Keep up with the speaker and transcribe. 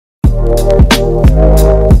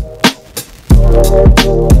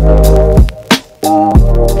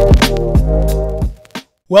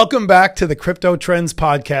Welcome back to the Crypto Trends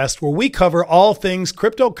Podcast, where we cover all things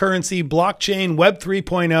cryptocurrency, blockchain, Web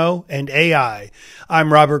 3.0, and AI.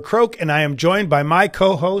 I'm Robert Croak, and I am joined by my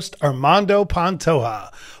co-host, Armando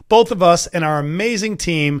Pantoja. Both of us and our amazing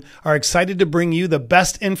team are excited to bring you the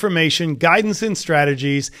best information, guidance, and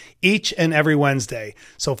strategies each and every Wednesday.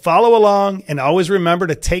 So follow along and always remember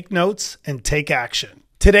to take notes and take action.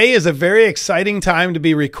 Today is a very exciting time to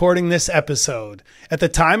be recording this episode. At the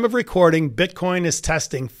time of recording, Bitcoin is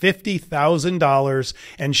testing $50,000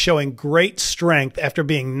 and showing great strength after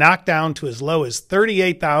being knocked down to as low as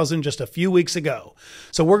 $38,000 just a few weeks ago.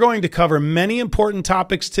 So we're going to cover many important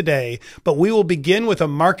topics today, but we will begin with a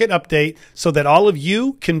market update so that all of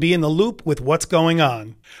you can be in the loop with what's going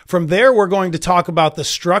on. From there, we're going to talk about the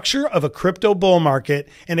structure of a crypto bull market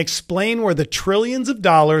and explain where the trillions of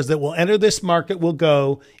dollars that will enter this market will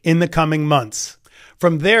go in the coming months.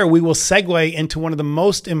 From there, we will segue into one of the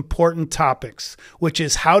most important topics, which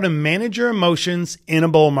is how to manage your emotions in a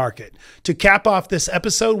bull market. To cap off this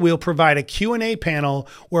episode, we'll provide a Q&A panel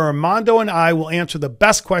where Armando and I will answer the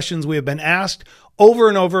best questions we have been asked over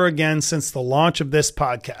and over again since the launch of this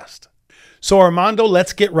podcast. So Armando,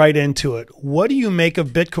 let's get right into it. What do you make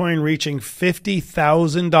of Bitcoin reaching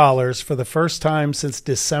 $50,000 for the first time since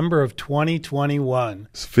December of 2021?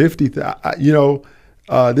 It's 50,000.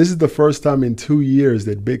 This is the first time in 2 years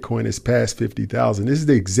that Bitcoin has passed 50,000. This is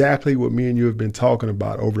exactly what me and you have been talking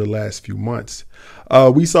about over the last few months.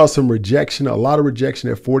 We saw some rejection, a lot of rejection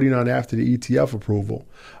at 49 after the ETF approval,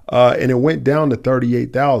 and it went down to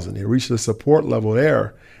 38,000. It reached the support level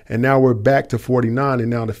there. And now we're back to 49 and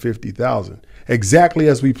now to 50,000. Exactly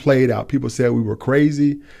as we played out. People said we were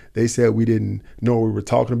crazy. They said we didn't know what we were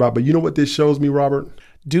talking about. But you know what this shows me, Robert?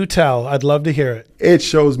 Do tell. I'd love to hear it. It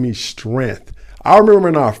shows me strength. I remember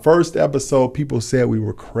in our first episode, people said we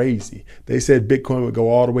were crazy. They said Bitcoin would go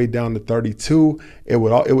all the way down to 32. It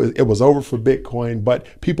was over for Bitcoin,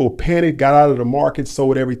 but people panicked, got out of the market,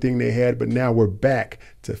 sold everything they had. But now we're back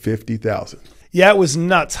to 50,000. Yeah, it was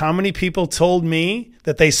nuts. How many people told me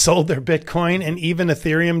that they sold their Bitcoin and even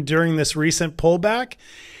Ethereum during this recent pullback?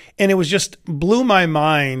 And it was just blew my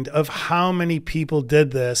mind of how many people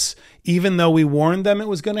did this, even though we warned them it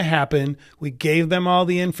was going to happen. We gave them all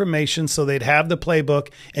the information so they'd have the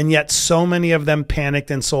playbook, and yet so many of them panicked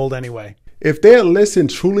and sold anyway. If they had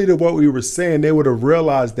listened truly to what we were saying, they would have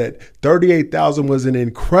realized that 38,000 was an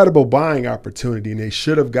incredible buying opportunity, and they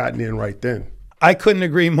should have gotten in right then. I couldn't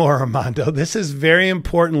agree more, Armando. This is a very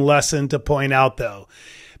important lesson to point out, though.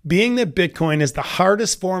 Being that Bitcoin is the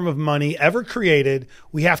hardest form of money ever created,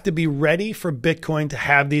 we have to be ready for Bitcoin to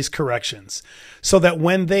have these corrections so that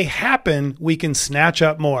when they happen, we can snatch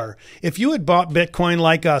up more. If you had bought Bitcoin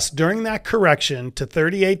like us during that correction to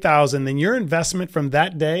 38,000, then your investment from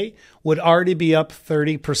that day would already be up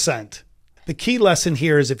 30%. The key lesson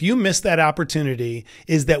here is if you miss that opportunity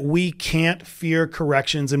is that we can't fear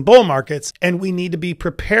corrections in bull markets and we need to be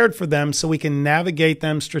prepared for them so we can navigate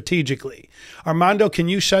them strategically. Armando, can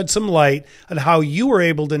you shed some light on how you were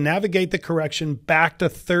able to navigate the correction back to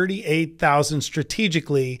 38,000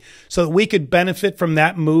 strategically so that we could benefit from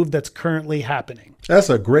that move that's currently happening? That's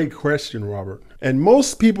a great question, Robert. And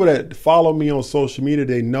most people that follow me on social media,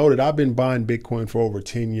 they know that I've been buying Bitcoin for over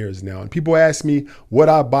 10 years now. And people ask me, would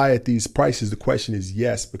I buy at these prices? The question is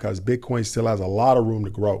yes, because Bitcoin still has a lot of room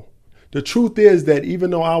to grow. The truth is that even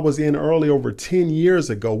though I was in early over 10 years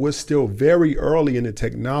ago, we're still very early in the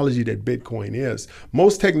technology that Bitcoin is.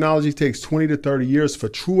 Most technology takes 20 to 30 years for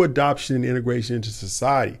true adoption and integration into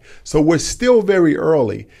society. So we're still very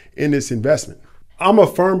early in this investment. I'm a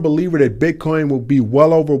firm believer that Bitcoin will be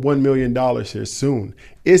well over $1 million here soon.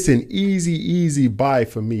 It's an easy buy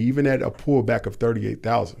for me, even at a pullback of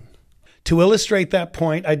 38,000. To illustrate that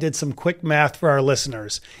point, I did some quick math for our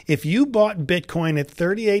listeners. If you bought Bitcoin at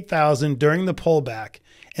 38,000 during the pullback,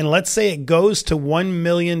 and let's say it goes to $1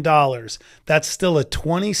 million, that's still a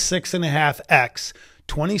 26.5x.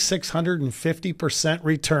 2,650%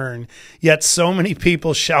 return, yet so many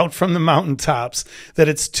people shout from the mountaintops that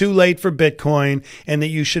it's too late for Bitcoin and that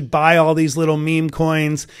you should buy all these little meme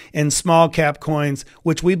coins and small cap coins,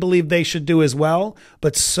 which we believe they should do as well.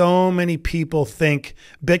 But so many people think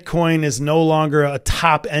Bitcoin is no longer a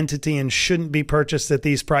top entity and shouldn't be purchased at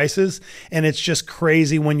these prices. And it's just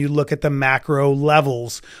crazy when you look at the macro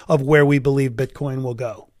levels of where we believe Bitcoin will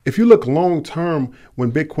go. If you look long term,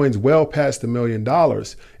 when Bitcoin's well past $1 million,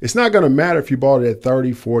 it's not going to matter if you bought it at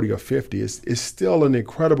 30, 40, or 50. It's still an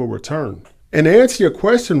incredible return. And to answer your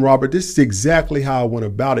question, Robert, this is exactly how I went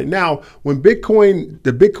about it. Now, when the Bitcoin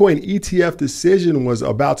ETF decision was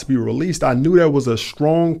about to be released, I knew there was a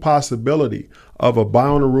strong possibility of a buy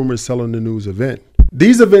on the rumor, sell on the news event.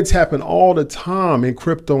 These events happen all the time in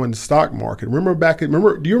crypto and the stock market. Do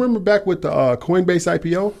you remember back with the Coinbase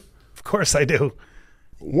IPO? Of course I do.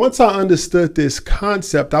 Once I understood this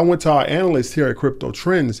concept, I went to our analysts here at Crypto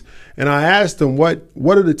Trends and I asked them what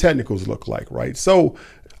do the technicals look like, right? So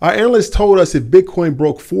our analysts told us if Bitcoin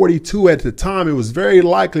broke 42 at the time, it was very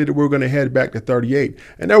likely that we were going to head back to 38.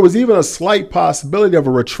 And there was even a slight possibility of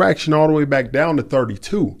a retraction all the way back down to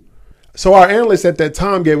 32. So our analysts at that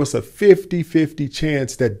time gave us a 50-50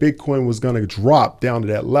 chance that Bitcoin was going to drop down to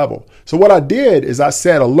that level. So what I did is I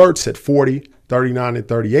set alerts at 40, 39, and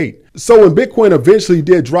 38. So when Bitcoin eventually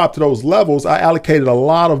did drop to those levels, I allocated a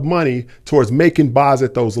lot of money towards making buys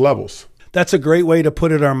at those levels. That's a great way to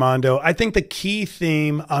put it, Armando. I think the key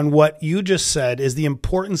theme on what you just said is the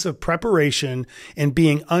importance of preparation and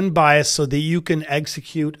being unbiased so that you can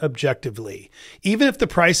execute objectively, even if the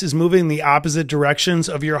price is moving in the opposite directions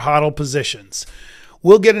of your HODL positions.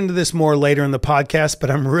 We'll get into this more later in the podcast, but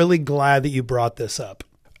I'm really glad that you brought this up.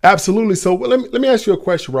 Absolutely. So let me ask you a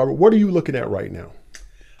question, Robert. What are you looking at right now?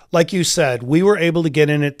 Like you said, we were able to get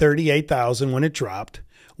in at 38,000 when it dropped.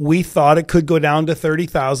 We thought it could go down to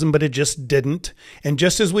 30,000, but it just didn't. And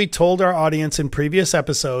just as we told our audience in previous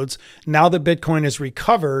episodes, now that Bitcoin has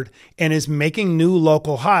recovered and is making new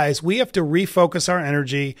local highs, we have to refocus our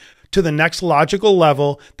energy to the next logical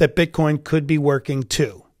level that Bitcoin could be working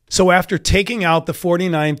to. So after taking out the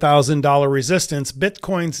 $49,000 resistance,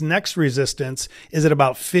 Bitcoin's next resistance is at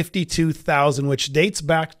about 52,000, which dates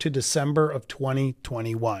back to December of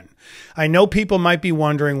 2021. I know people might be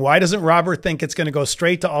wondering, why doesn't Robert think it's going to go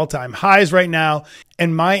straight to all-time highs right now?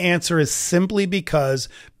 And my answer is simply because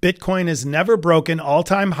Bitcoin has never broken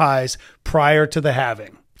all-time highs prior to the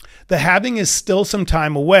halving. The halving is still some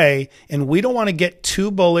time away, and we don't want to get too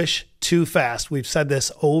bullish too fast. We've said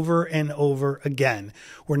this over and over again.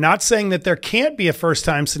 We're not saying that there can't be a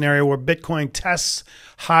first-time scenario where Bitcoin tests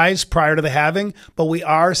highs prior to the halving, but we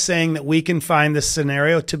are saying that we can find this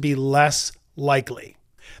scenario to be less likely.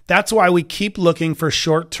 That's why we keep looking for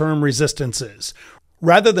short-term resistances.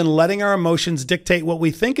 Rather than letting our emotions dictate what we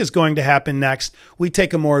think is going to happen next, we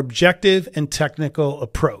take a more objective and technical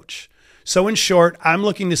approach. So in short, I'm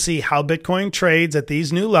looking to see how Bitcoin trades at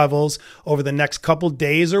these new levels over the next couple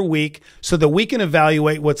days or week so that we can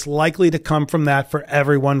evaluate what's likely to come from that for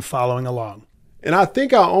everyone following along. And I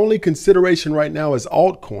think our only consideration right now is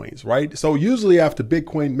altcoins, right? So usually after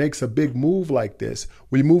Bitcoin makes a big move like this,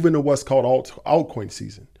 we move into what's called altcoin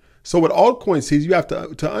season. So with altcoin season, you have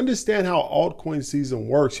to understand how altcoin season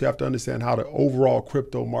works. You have to understand how the overall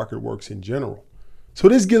crypto market works in general. So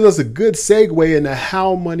this gives us a good segue into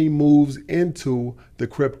how money moves into the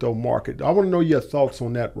crypto market. I want to know your thoughts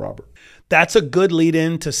on that, Robert. That's a good lead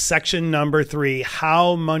in to section number 3,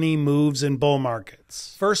 how money moves in bull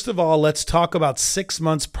markets. First of all, let's talk about 6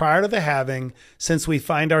 months prior to the halving, since we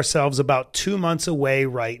find ourselves about 2 months away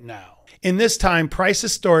right now. In this time, price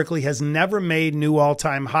historically has never made new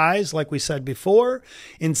all-time highs, like we said before.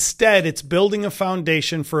 Instead, it's building a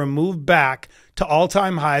foundation for a move back to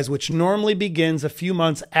all-time highs, which normally begins a few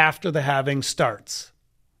months after the halving starts.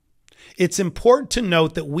 It's important to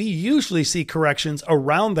note that we usually see corrections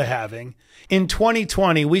around the halving. In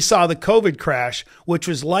 2020, we saw the COVID crash, which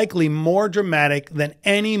was likely more dramatic than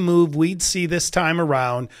any move we'd see this time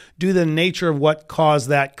around due to the nature of what caused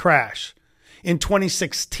that crash. In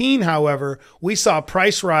 2016, however, we saw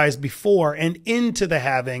price rise before and into the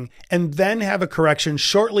halving and then have a correction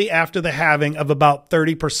shortly after the halving of about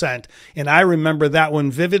 30%. And I remember that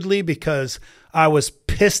one vividly because I was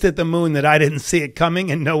pissed at the moon that I didn't see it coming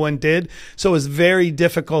and no one did. So it was very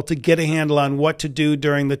difficult to get a handle on what to do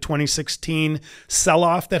during the 2016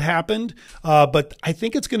 sell-off that happened. But I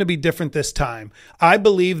think it's going to be different this time. I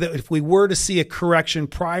believe that if we were to see a correction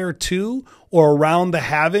prior to or around the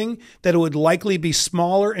halving, that it would likely be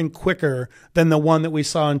smaller and quicker than the one that we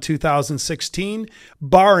saw in 2016,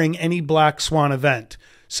 barring any black swan event.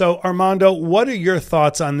 So Armando, what are your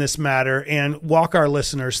thoughts on this matter, and walk our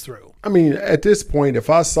listeners through? I mean, at this point, if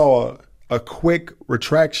I saw a quick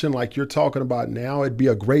retraction like you're talking about now, it'd be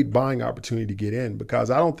a great buying opportunity to get in,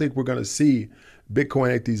 because I don't think we're going to see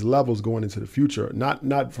Bitcoin at these levels going into the future,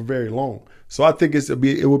 not for very long. So I think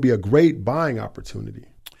it will be a great buying opportunity.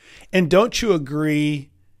 And don't you agree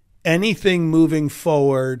anything moving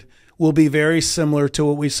forward will be very similar to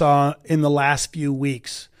what we saw in the last few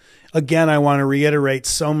weeks? Again, I want to reiterate,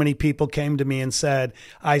 so many people came to me and said,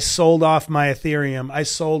 I sold off my Ethereum. I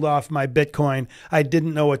sold off my Bitcoin. I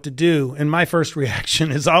didn't know what to do. And my first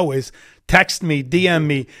reaction is always, text me, DM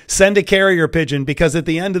me, send a carrier pigeon, because at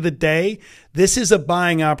the end of the day, this is a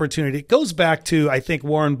buying opportunity. It goes back to, I think,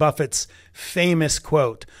 Warren Buffett's famous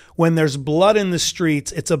quote, when there's blood in the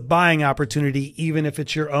streets, it's a buying opportunity, even if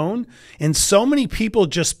it's your own. And so many people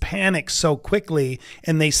just panic so quickly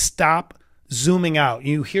and they stop zooming out.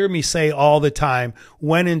 You hear me say all the time,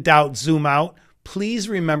 when in doubt, zoom out. Please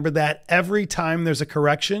remember that every time there's a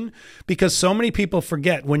correction, because so many people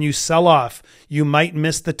forget when you sell off, you might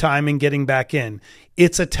miss the time in getting back in.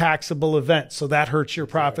 It's a taxable event, so that hurts your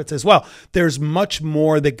profits as well. There's much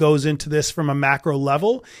more that goes into this from a macro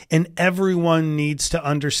level, and everyone needs to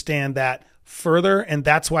understand that further. And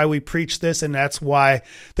that's why we preach this. And that's why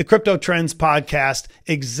the Crypto Trends podcast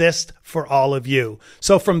exists for all of you.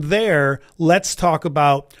 So from there, let's talk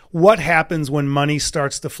about what happens when money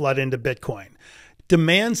starts to flood into Bitcoin.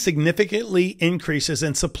 Demand significantly increases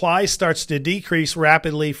and supply starts to decrease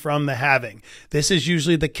rapidly from the halving. This is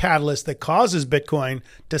usually the catalyst that causes Bitcoin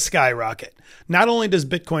to skyrocket. Not only does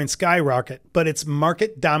Bitcoin skyrocket, but its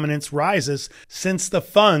market dominance rises since the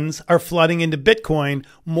funds are flooding into Bitcoin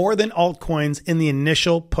more than altcoins in the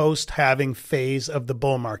initial post-halving phase of the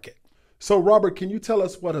bull market. So, Robert, can you tell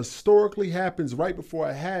us what historically happens right before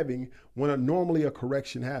a halving when normally a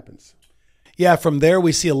correction happens? Yeah, from there,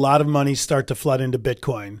 we see a lot of money start to flood into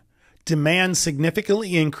Bitcoin. Demand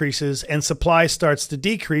significantly increases and supply starts to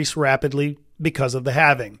decrease rapidly because of the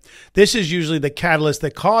halving. This is usually the catalyst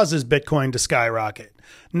that causes Bitcoin to skyrocket.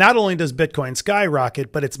 Not only does Bitcoin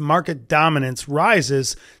skyrocket, but its market dominance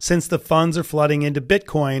rises since the funds are flooding into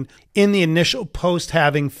Bitcoin in the initial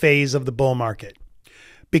post-halving phase of the bull market.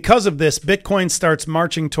 Because of this, Bitcoin starts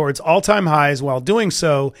marching towards all-time highs while doing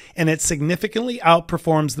so, and it significantly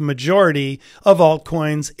outperforms the majority of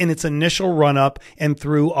altcoins in its initial run-up and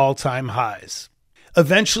through all-time highs.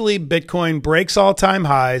 Eventually, Bitcoin breaks all-time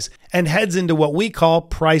highs and heads into what we call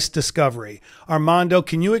price discovery. Armando,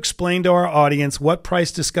 can you explain to our audience what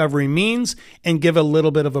price discovery means and give a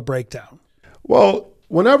little bit of a breakdown? Well,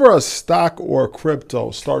 whenever a stock or a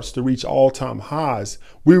crypto starts to reach all-time highs,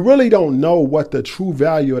 we really don't know what the true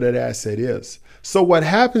value of that asset is. So what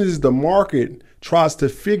happens is the market tries to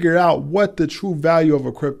figure out what the true value of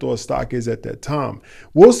a crypto or stock is at that time.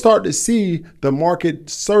 We'll start to see the market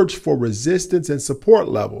search for resistance and support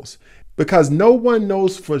levels because no one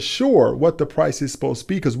knows for sure what the price is supposed to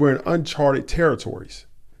be because we're in uncharted territories.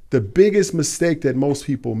 The biggest mistake that most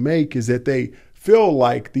people make is that they feel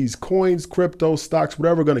like these coins, crypto, stocks,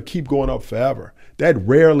 whatever, are going to keep going up forever. That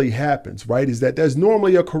rarely happens, right? Is that there's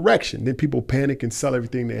normally a correction. Then people panic and sell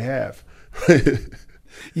everything they have.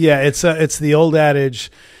 Yeah, it's the old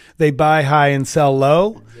adage, they buy high and sell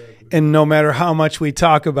low. Exactly. And no matter how much we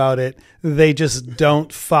talk about it, they just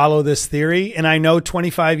don't follow this theory. And I know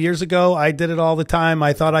 25 years ago, I did it all the time.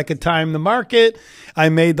 I thought I could time the market. I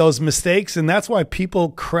made those mistakes. And that's why people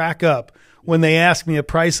crack up when they ask me a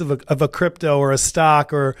price of a crypto or a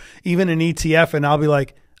stock or even an ETF, and I'll be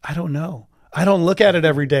like, I don't know. I don't look at it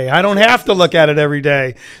every day. I don't have to look at it every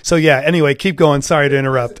day. So yeah, anyway, keep going. Sorry to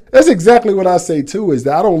interrupt. That's exactly what I say too, is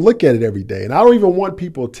that I don't look at it every day. And I don't even want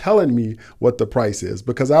people telling me what the price is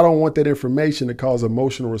because I don't want that information to cause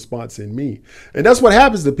emotional response in me. And that's what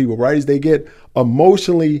happens to people, right? Is they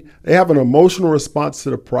have an emotional response to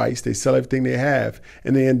the price. They sell everything they have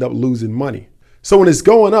and they end up losing money. So when it's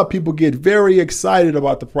going up, people get very excited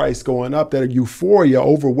about the price going up. That euphoria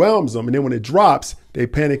overwhelms them. And then when it drops, they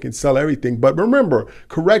panic and sell everything. But remember,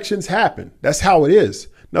 corrections happen. That's how it is.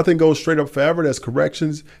 Nothing goes straight up forever. There's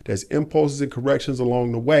corrections, there's impulses and corrections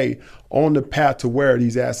along the way on the path to where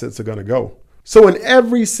these assets are going to go. So in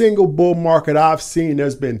every single bull market I've seen,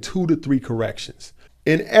 there's been 2 to 3 corrections.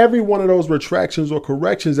 In every one of those retractions or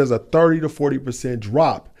corrections, there's a 30 to 40%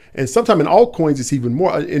 drop. And sometimes in altcoins, it's even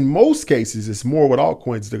more. In most cases, it's more with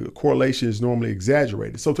altcoins. The correlation is normally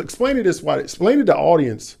exaggerated. So to explain to the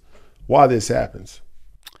audience why this happens.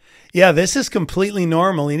 Yeah, this is completely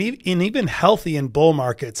normal and even healthy in bull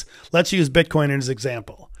markets. Let's use Bitcoin as an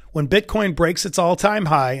example. When Bitcoin breaks its all-time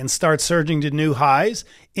high and starts surging to new highs,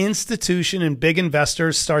 institution and big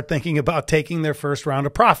investors start thinking about taking their first round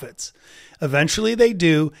of profits. Eventually they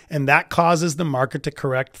do, and that causes the market to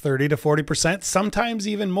correct 30 to 40%, sometimes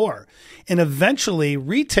even more. And eventually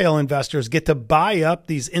retail investors get to buy up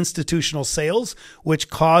these institutional sales, which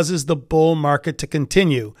causes the bull market to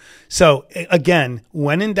continue. So again,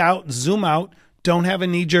 when in doubt, zoom out. Don't have a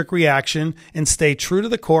knee-jerk reaction and stay true to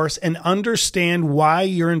the course and understand why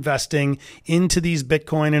you're investing into these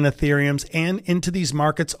Bitcoin and Ethereums and into these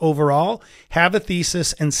markets overall. Have a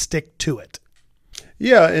thesis and stick to it.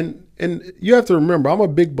 Yeah, and you have to remember, I'm a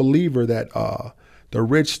big believer that the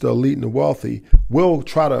rich, the elite, and the wealthy will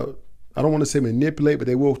try to, I don't want to say manipulate, but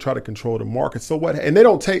they will try to control the market. So what, and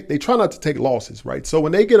they try not to take losses, right? So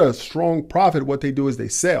when they get a strong profit, what they do is they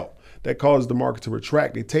sell. That causes the market to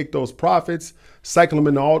retract. They take those profits, cycle them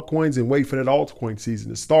into altcoins, and wait for that altcoin season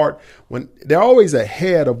to start when they're always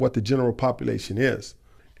ahead of what the general population is.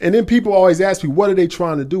 And then people always ask me, what are they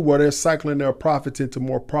trying to do? Well, they're cycling their profits into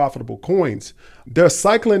more profitable coins. They're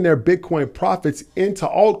cycling their Bitcoin profits into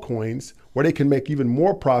altcoins where they can make even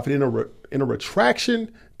more profit in a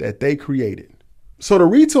retraction that they created. So the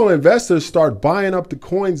retail investors start buying up the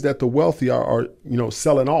coins that the wealthy are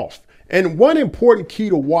selling off. And one important key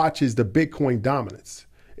to watch is the Bitcoin dominance.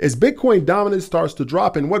 As Bitcoin dominance starts to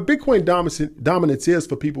drop, and what Bitcoin dominance is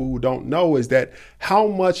for people who don't know is that how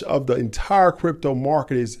much of the entire crypto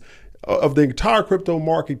market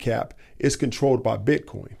cap is controlled by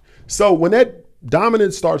Bitcoin. So when that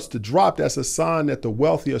dominance starts to drop, that's a sign that the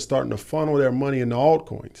wealthy are starting to funnel their money into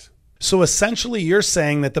altcoins. So essentially you're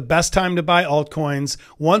saying that the best time to buy altcoins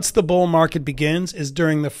once the bull market begins is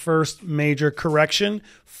during the first major correction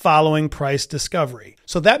following price discovery.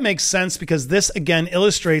 So that makes sense because this again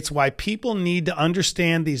illustrates why people need to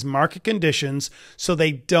understand these market conditions so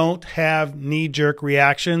they don't have knee-jerk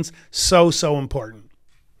reactions. So important.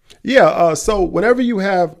 Yeah, so whenever you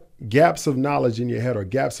have gaps of knowledge in your head or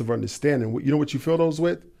gaps of understanding, you know what you fill those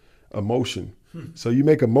with? Emotion. So you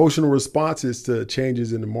make emotional responses to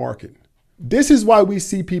changes in the market. This is why we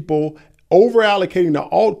see people over allocating to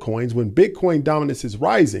altcoins when Bitcoin dominance is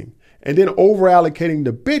rising, and then over allocating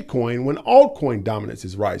to Bitcoin when altcoin dominance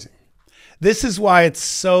is rising. This is why it's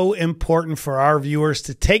so important for our viewers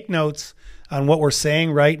to take notes on what we're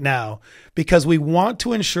saying right now, because we want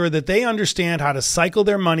to ensure that they understand how to cycle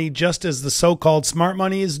their money just as the so-called smart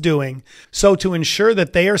money is doing. So to ensure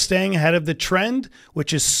that they are staying ahead of the trend,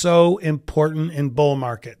 which is so important in bull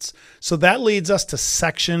markets. So that leads us to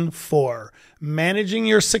section 4, managing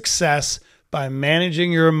your success by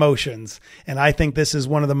managing your emotions. And I think this is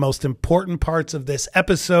one of the most important parts of this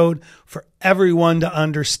episode for everyone to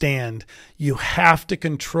understand. You have to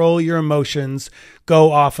control your emotions,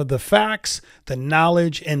 go off of the facts, the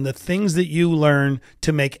knowledge, and the things that you learn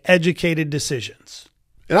to make educated decisions.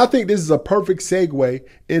 And I think this is a perfect segue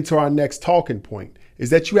into our next talking point, is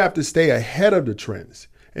that you have to stay ahead of the trends.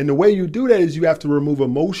 And the way you do that is you have to remove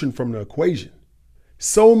emotion from the equation.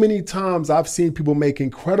 So many times I've seen people make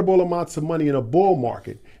incredible amounts of money in a bull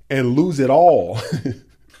market and lose it all.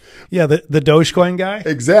 Yeah, the Dogecoin guy?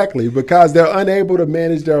 Exactly, because they're unable to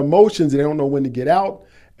manage their emotions. They don't know when to get out,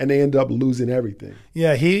 and they end up losing everything.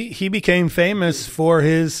 Yeah, he became famous for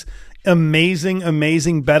his amazing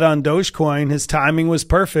bet on Dogecoin. His timing was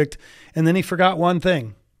perfect, and then he forgot one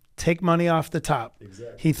thing. Take money off the top.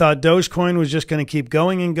 Exactly. He thought Dogecoin was just going to keep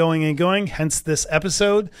going and going and going, hence this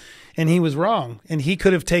episode. And he was wrong. And he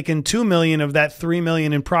could have taken 2 million of that 3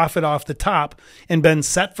 million in profit off the top and been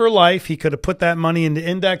set for life. He could have put that money into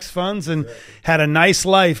index funds and had a nice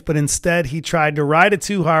life. But instead, he tried to ride it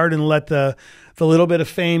too hard and let the little bit of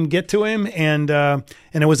fame get to him. And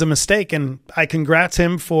it was a mistake. And I congrats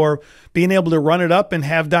him for being able to run it up and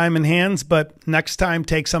have diamond hands. But next time,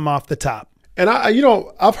 take some off the top. And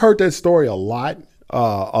I've heard that story a lot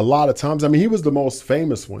of times. I mean, he was the most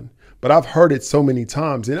famous one. But I've heard it so many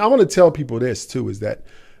times. And I want to tell people this too, is that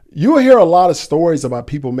you'll hear a lot of stories about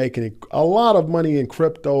people making a lot of money in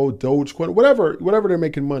crypto, Dogecoin, whatever they're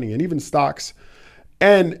making money in, even stocks.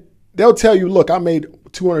 And they'll tell you, look, I made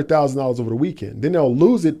 $200,000 over the weekend. Then they'll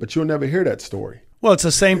lose it, but you'll never hear that story. Well, it's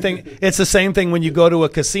the same thing. It's the same thing when you go to a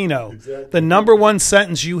casino. Exactly. The number one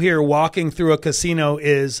sentence you hear walking through a casino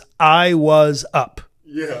is, "I was up."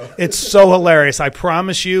 Yeah. It's so hilarious. I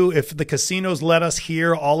promise you, if the casinos let us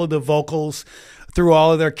hear all of the vocals through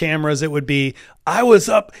all of their cameras, it would be, "I was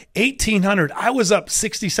up 1,800. I was up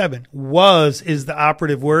 67. Was is the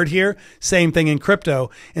operative word here. Same thing in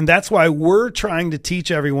crypto. And that's why we're trying to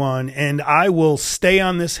teach everyone. And I will stay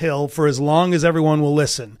on this hill for as long as everyone will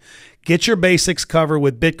listen. Get your basics covered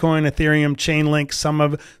with Bitcoin, Ethereum, Chainlink,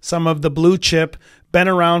 some of the blue chip, been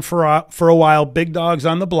around for a while, big dogs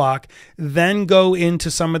on the block, then go into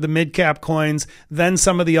some of the mid-cap coins, then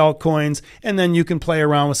some of the altcoins, and then you can play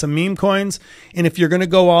around with some meme coins. And if you're going to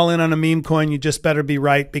go all in on a meme coin, you just better be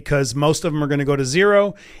right, because most of them are going to go to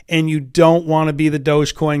zero, and you don't want to be the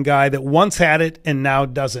Dogecoin guy that once had it and now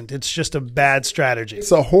doesn't. It's just a bad strategy.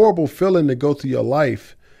 It's a horrible feeling to go through your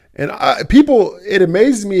life And it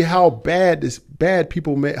amazes me how bad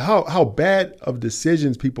people make, how bad of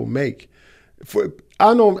decisions people make.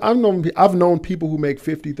 I've known people who make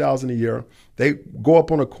 $50,000 a year. They go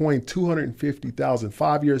up on a coin, $250,000,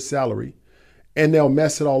 5-year salary, and they'll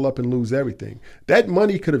mess it all up and lose everything. That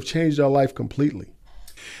money could have changed their life completely.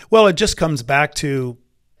 Well, it just comes back to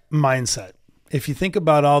mindset. If you think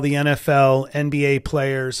about all the NFL, NBA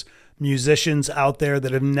players, musicians out there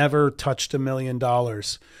that have never touched $1 million,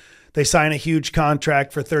 they sign a huge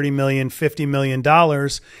contract for $30 million, $50 million,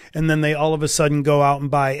 and then they all of a sudden go out and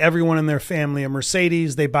buy everyone in their family a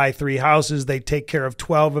Mercedes. They buy 3 houses. They take care of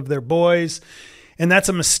 12 of their boys. And that's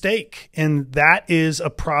a mistake. And that is a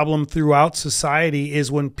problem throughout society, is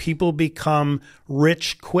when people become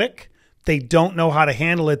rich quick, they don't know how to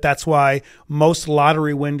handle it. That's why most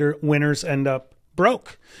lottery winners end up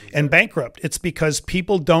broke and bankrupt. It's because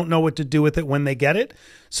people don't know what to do with it when they get it.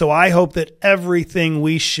 So I hope that everything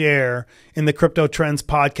we share in the Crypto Trends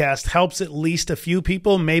podcast helps at least a few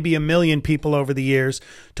people, maybe 1 million people over the years,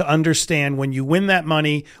 to understand when you win that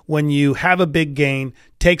money, when you have a big gain,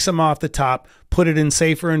 take some off the top, put it in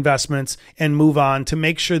safer investments, and move on to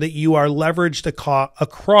make sure that you are leveraged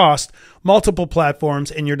across multiple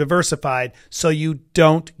platforms and you're diversified, so you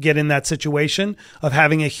don't get in that situation of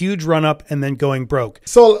having a huge run up and then going broke.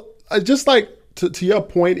 So just like to your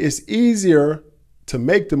point, it's easier to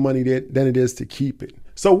make the money than it is to keep it.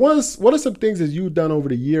 So what are some things that you've done over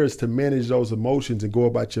the years to manage those emotions and go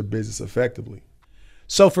about your business effectively?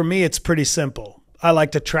 So for me, it's pretty simple. I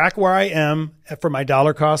like to track where I am for my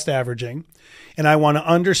dollar cost averaging, and I want to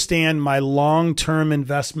understand my long-term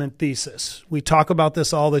investment thesis. We talk about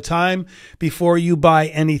this all the time. Before you buy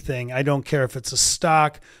anything, I don't care if it's a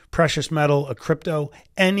stock, precious metal, a crypto,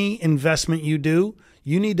 any investment you do,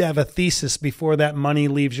 you need to have a thesis before that money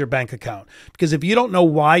leaves your bank account. Because if you don't know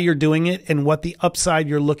why you're doing it and what the upside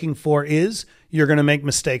you're looking for is, you're going to make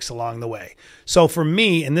mistakes along the way. So for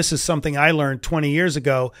me, and this is something I learned 20 years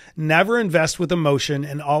ago, never invest with emotion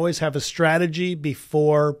and always have a strategy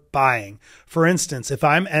before buying. For instance, if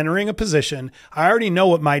I'm entering a position, I already know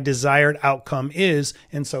what my desired outcome is,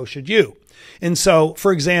 and so should you. And so,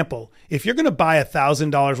 for example, if you're going to buy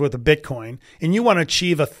 $1,000 worth of Bitcoin and you want to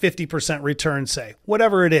achieve a 50% return, say,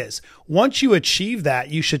 whatever it is, once you achieve that,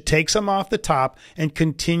 you should take some off the top and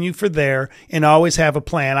continue for there and always have a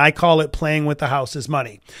plan. I call it playing with the house's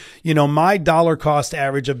money. You know, my dollar cost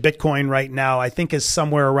average of Bitcoin right now, I think, is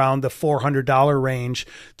somewhere around the $400 range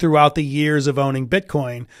throughout the years of owning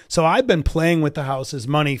Bitcoin. So I've been playing with the house's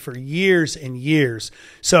money for years and years.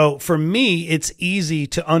 So for me, it's easy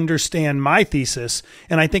to understand my thesis.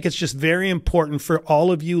 And I think it's just very important for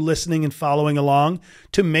all of you listening and following along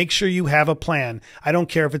to make sure you have a plan. I don't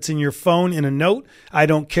care if it's in your phone in a note. I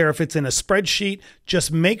don't care if it's in a spreadsheet.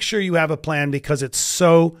 Just make sure you have a plan, because it's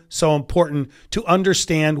so important to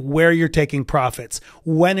understand where you're taking profits.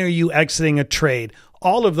 When are you exiting a trade?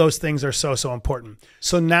 All of those things are so important.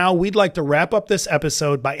 So now we'd like to wrap up this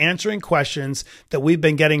episode by answering questions that we've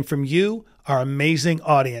been getting from you, our amazing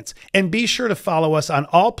audience. And be sure to follow us on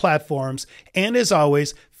all platforms. And as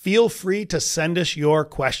always, feel free to send us your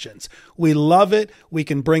questions. We love it. We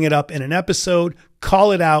can bring it up in an episode,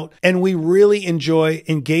 call it out, and we really enjoy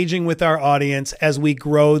engaging with our audience as we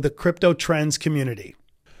grow the Crypto Trends community.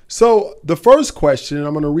 So the first question, and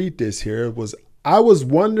I'm going to read this here, was, I was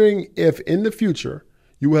wondering if in the future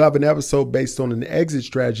you will have an episode based on an exit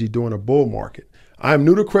strategy during a bull market. I'm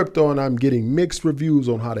new to crypto and I'm getting mixed reviews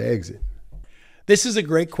on how to exit. This is a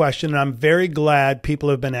great question, and I'm very glad people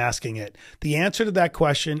have been asking it. The answer to that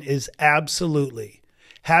question is absolutely.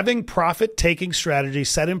 Having profit-taking strategy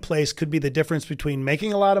set in place could be the difference between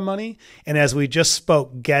making a lot of money and, as we just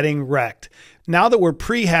spoke, getting wrecked. Now that we're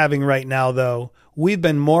pre-halving right now, though, we've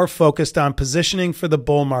been more focused on positioning for the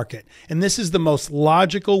bull market, and this is the most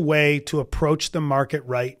logical way to approach the market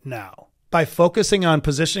right now. By focusing on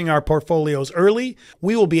positioning our portfolios early,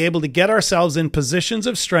 we will be able to get ourselves in positions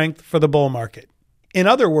of strength for the bull market. In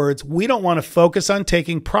other words, we don't want to focus on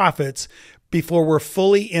taking profits before we're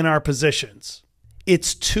fully in our positions.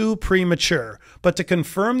 It's too premature. But to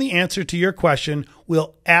confirm the answer to your question,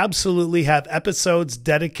 we'll absolutely have episodes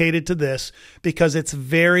dedicated to this, because it's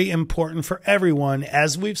very important for everyone,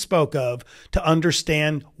 as we've spoke of, to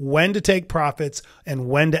understand when to take profits and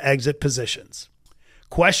when to exit positions.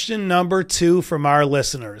 Question number 2 from our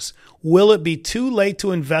listeners. Will it be too late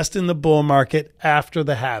to invest in the bull market after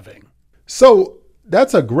the halving? So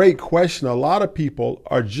that's a great question. A lot of people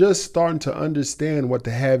are just starting to understand what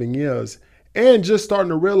the halving is and just starting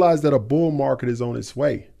to realize that a bull market is on its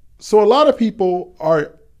way. So a lot of people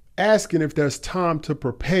are asking if there's time to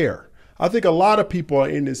prepare. I think a lot of people are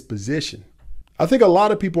in this position. I think a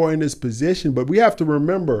lot of people are in this position, but we have to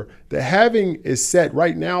remember the halving is set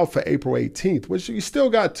right now for April 18th, which you still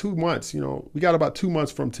got 2 months. We got about 2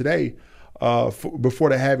 months from today before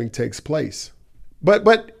the halving takes place.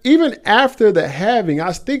 But even after the halving,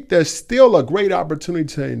 I think there's still a great opportunity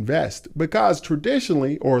to invest because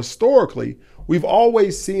traditionally or historically, we've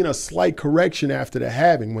always seen a slight correction after the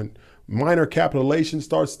halving. When minor capitulation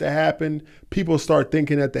starts to happen, people start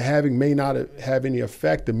thinking that the halving may not have any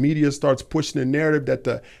effect. The media starts pushing the narrative that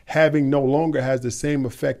the halving no longer has the same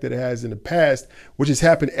effect that it has in the past, which has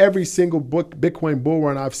happened every single Bitcoin bull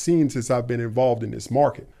run I've seen since I've been involved in this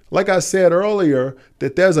market. Like I said earlier,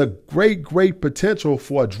 that there's a great potential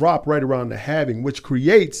for a drop right around the halving, which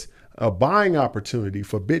creates a buying opportunity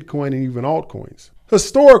for Bitcoin and even altcoins.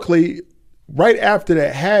 Historically, right after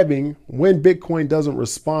that halving, when Bitcoin doesn't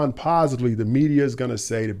respond positively, the media is going to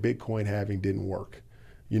say the Bitcoin halving didn't work,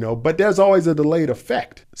 but there's always a delayed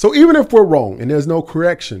effect. So even if we're wrong and there's no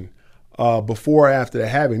correction before or after the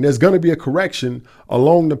halving, there's going to be a correction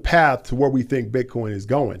along the path to where we think Bitcoin is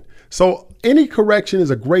going. So any correction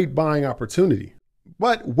is a great buying opportunity.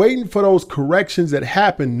 But waiting for those corrections that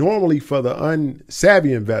happen normally for the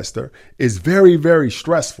unsavvy investor is very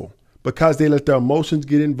stressful, because they let their emotions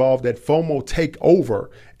get involved, that FOMO take over,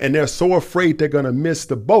 and they're so afraid they're going to miss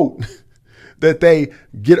the boat that they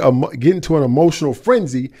get into an emotional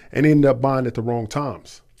frenzy and end up buying at the wrong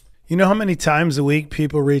times. You know how many times a week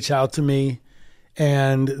people reach out to me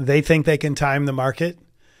and they think they can time the market?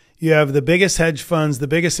 You have the biggest hedge funds, the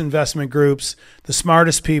biggest investment groups, the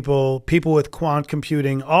smartest people with quant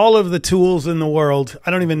computing, all of the tools in the world.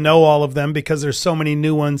 I don't even know all of them because there's so many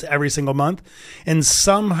new ones every single month. And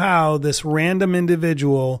somehow this random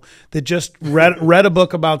individual that just read a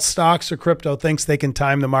book about stocks or crypto thinks they can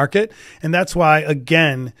time the market. And that's why,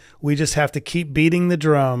 again, we just have to keep beating the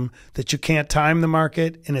drum that you can't time the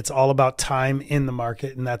market, and it's all about time in the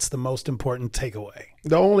market. And that's the most important takeaway.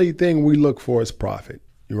 The only thing we look for is profit.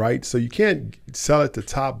 Right? So you can't sell at the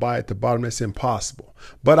top, buy at the bottom. That's impossible.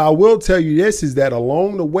 But I will tell you this, is that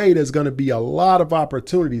along the way, there's going to be a lot of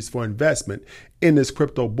opportunities for investment in this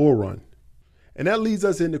crypto bull run. And that leads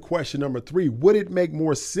us into question number 3. Would it make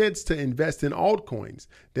more sense to invest in altcoins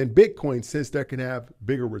than Bitcoin, since they can have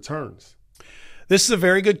bigger returns? This is a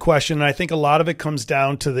very good question. And I think a lot of it comes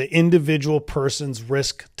down to the individual person's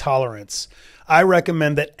risk tolerance. I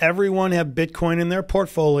recommend that everyone have Bitcoin in their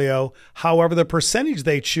portfolio. However, the percentage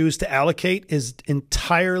they choose to allocate is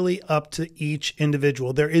entirely up to each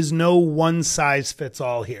individual. There is no one size fits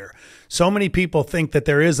all here. So many people think that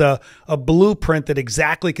there is a blueprint that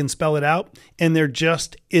exactly can spell it out, and there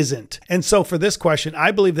just isn't. And so for this question,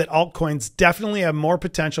 I believe that altcoins definitely have more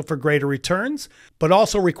potential for greater returns, but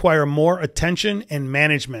also require more attention and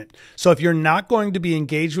management. So if you're not going to be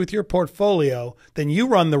engaged with your portfolio, then you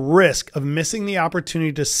run the risk of missing the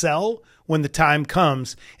opportunity to sell when the time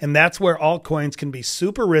comes. And that's where altcoins can be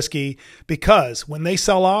super risky, because when they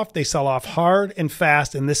sell off hard and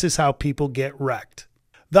fast, and this is how people get wrecked.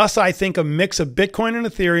 Thus, I think a mix of Bitcoin and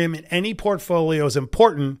Ethereum in any portfolio is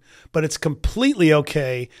important, but it's completely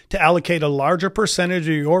okay to allocate a larger percentage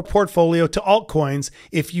of your portfolio to altcoins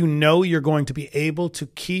if you know you're going to be able to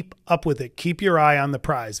keep up with it. Keep your eye on the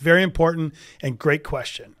prize. Very important and great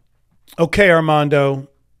question. Okay, Armando,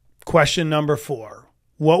 question number 4.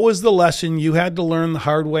 What was the lesson you had to learn the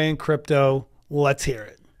hard way in crypto? Let's hear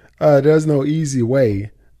it. There's no easy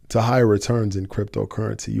way to higher returns in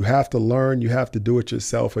cryptocurrency. You have to learn, you have to do it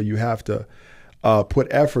yourself, or you have to put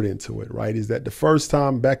effort into it, right? Is that the first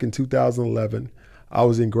time back in 2011, I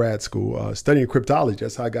was in grad school studying cryptology.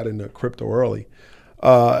 That's how I got into crypto early.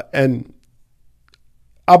 And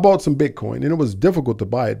I bought some Bitcoin, and it was difficult to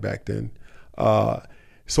buy it back then.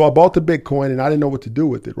 So I bought the Bitcoin, and I didn't know what to do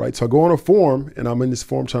with it, right? So I go on a forum, and I'm in this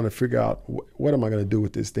forum trying to figure out what am I going to do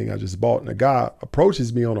with this thing I just bought. And a guy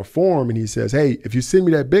approaches me on a forum, and he says, hey, if you send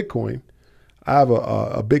me that Bitcoin, I have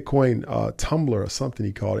a Bitcoin tumbler or something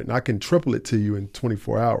he called it, and I can triple it to you in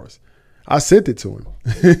 24 hours. I sent it to him.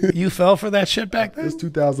 You fell for that shit back then? It's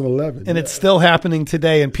 2011. And it's still happening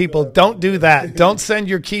today. And people, don't do that. Don't send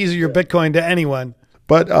your keys or your Bitcoin to anyone.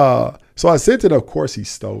 But so I sent it. Of course, he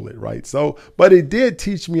stole it, right? So, but it did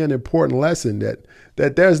teach me an important lesson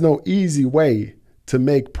that there's no easy way to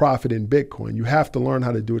make profit in Bitcoin. You have to learn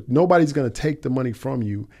how to do it. Nobody's going to take the money from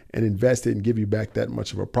you and invest it and give you back that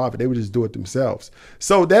much of a profit. They would just do it themselves.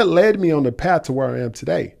 So that led me on the path to where I am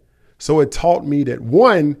today. So it taught me that,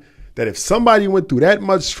 one, that if somebody went through that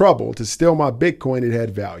much trouble to steal my Bitcoin, it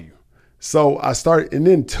had value. So I started, and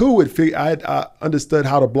then 2, I understood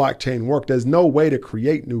how the blockchain worked. There's no way to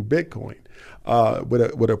create new Bitcoin. with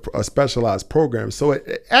a specialized program. So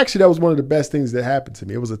actually, that was one of the best things that happened to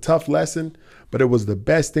me. It was a tough lesson, but it was the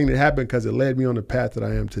best thing that happened because it led me on the path that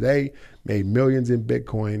I am today, made millions in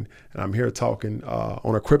Bitcoin, and I'm here talking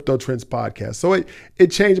on a Crypto Trends podcast. So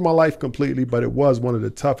it changed my life completely, but it was one of the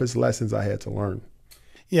toughest lessons I had to learn.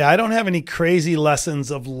 Yeah, I don't have any crazy lessons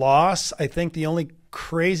of loss. I think the only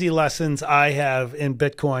crazy lessons I have in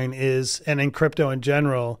Bitcoin and in crypto in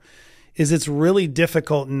general, is it's really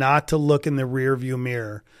difficult not to look in the rearview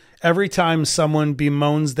mirror. Every time someone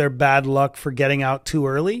bemoans their bad luck for getting out too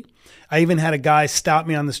early, I even had a guy stop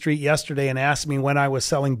me on the street yesterday and ask me when I was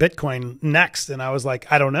selling Bitcoin next. And I was like,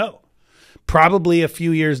 I don't know. Probably a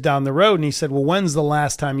few years down the road. And he said, well, when's the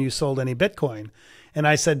last time you sold any Bitcoin? And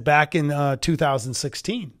I said, back in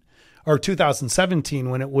 2016 or 2017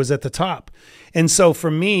 when it was at the top. And so for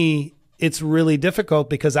me, it's really difficult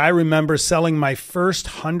because I remember selling my first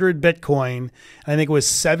 100 Bitcoin. I think it was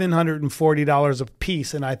 $740 a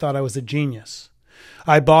piece. And I thought I was a genius.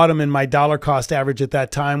 I bought them and my dollar cost average at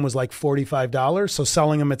that time was like $45. So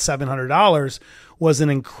selling them at $700 was an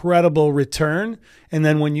incredible return. And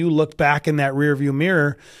then when you look back in that rearview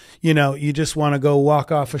mirror, you just want to go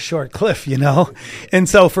walk off a short cliff, And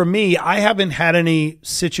so for me, I haven't had any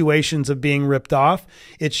situations of being ripped off.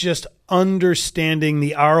 It's just understanding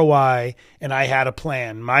the ROI, and I had a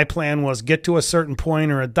plan. My plan was get to a certain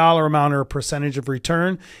point or a dollar amount or a percentage of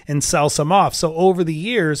return and sell some off. So over the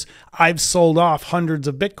years, I've sold off hundreds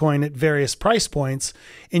of Bitcoin at various price points.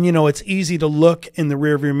 And, it's easy to look in the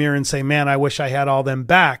rearview mirror and say, man, I wish I had all them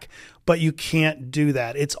back. But you can't do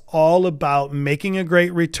that. It's all about making a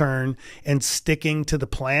great return and sticking to the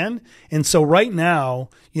plan. And so right now,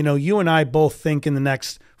 you and I both think in the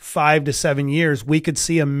next 5 to 7 years, we could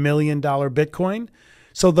see $1 million Bitcoin.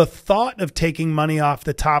 So the thought of taking money off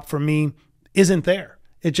the top for me isn't there.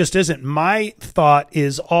 It just isn't. My thought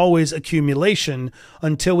is always accumulation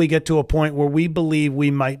until we get to a point where we believe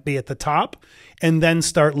we might be at the top, and then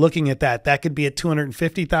start looking at that. That could be at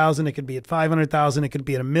 250,000. It could be at 500,000. It could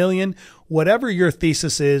be at $1 million. Whatever your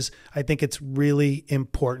thesis is, I think it's really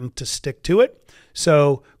important to stick to it.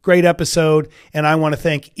 So great episode. And I want to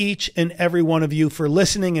thank each and every one of you for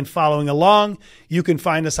listening and following along. You can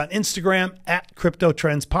find us on Instagram at Crypto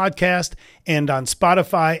Trends Podcast and on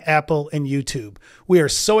Spotify, Apple, and YouTube. We are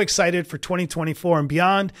so excited for 2024 and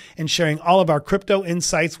beyond and sharing all of our crypto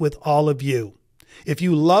insights with all of you. If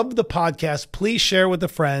you love the podcast, please share with a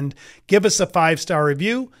friend, give us a 5-star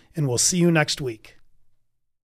review, and we'll see you next week.